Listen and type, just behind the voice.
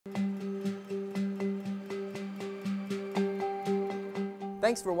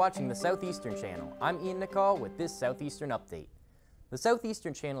Thanks for watching the Southeastern Channel. I'm Ian Nicol with this Southeastern Update. The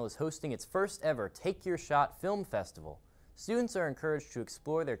Southeastern Channel is hosting its first ever Take Your Shot Film Festival. Students are encouraged to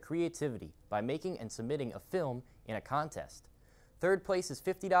explore their creativity by making and submitting a film in a contest. Third place is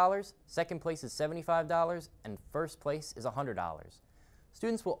 $50, second place is $75, and first place is $100.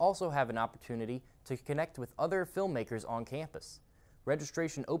 Students will also have an opportunity to connect with other filmmakers on campus.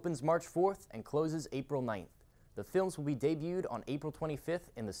 Registration opens March 4th and closes April 9th. The films will be debuted on April 25th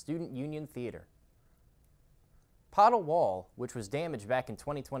in the Student Union Theater. Pottle Wall, which was damaged back in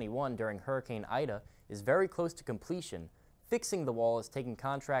 2021 during Hurricane Ida, is very close to completion. Fixing the wall has taken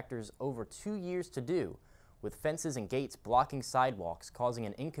contractors over 2 years to do, with fences and gates blocking sidewalks, causing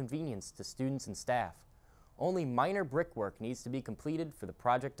an inconvenience to students and staff. Only minor brickwork needs to be completed for the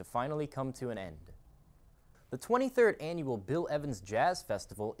project to finally come to an end. The 23rd Annual Bill Evans Jazz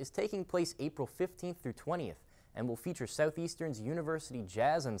Festival is taking place April 15th through 20th and will feature Southeastern's University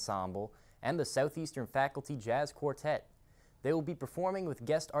Jazz Ensemble and the Southeastern Faculty Jazz Quartet. They will be performing with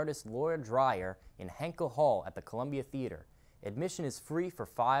guest artist Laura Dreyer in Henkel Hall at the Columbia Theater. Admission is free for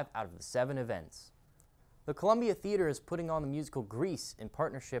 5 out of the 7 events. The Columbia Theater is putting on the musical Grease in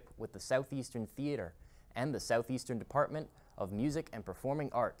partnership with the Southeastern Theater and the Southeastern Department of Music and Performing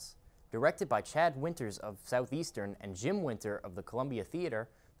Arts. Directed by Chad Winters of Southeastern and Jim Winter of the Columbia Theater,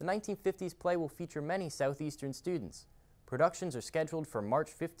 the 1950s play will feature many Southeastern students. Productions are scheduled for March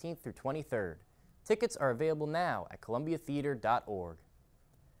 15th through 23rd. Tickets are available now at columbiatheater.org.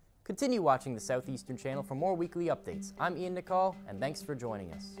 Continue watching the Southeastern Channel for more weekly updates. I'm Ian Nicol, and thanks for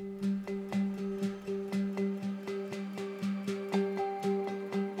joining us.